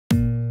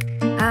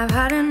I've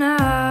had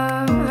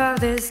enough of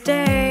this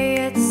day.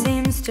 It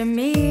seems to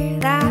me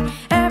that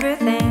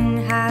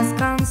everything has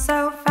gone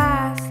so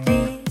fast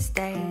these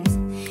days.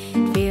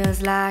 It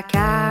feels like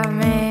I've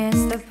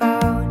missed the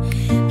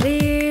boat.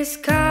 Please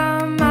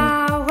come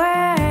my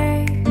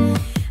way.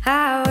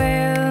 I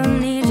will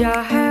need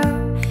your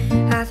help.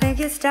 I think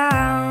it's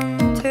time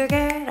to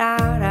get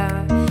out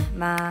of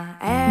my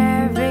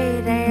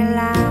everyday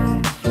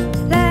life.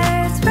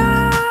 Let's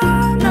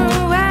run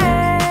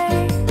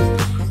away,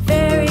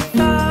 very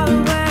far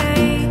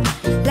away.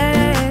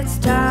 Let's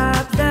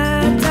stop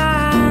the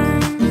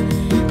time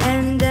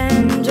and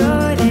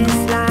enjoy this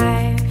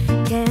life.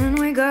 Can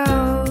we go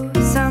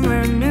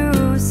somewhere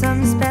new,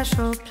 some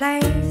special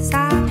place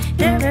I've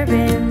never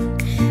been?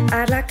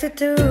 I'd like to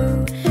do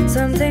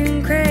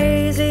something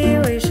crazy.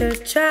 We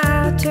should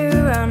try to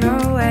run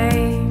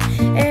away.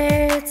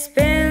 It's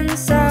been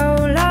so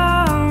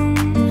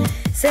long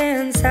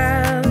since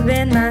I've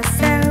been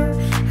myself.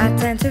 I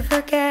tend to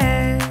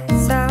forget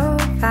so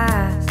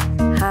fast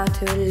how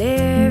to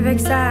live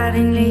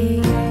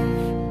excitingly.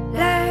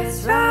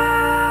 Let's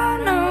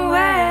run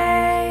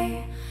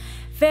away,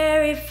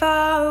 very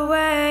far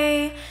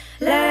away.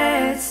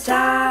 Let's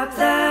stop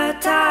the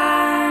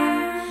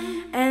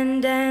time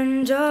and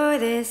enjoy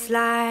this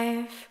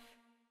life.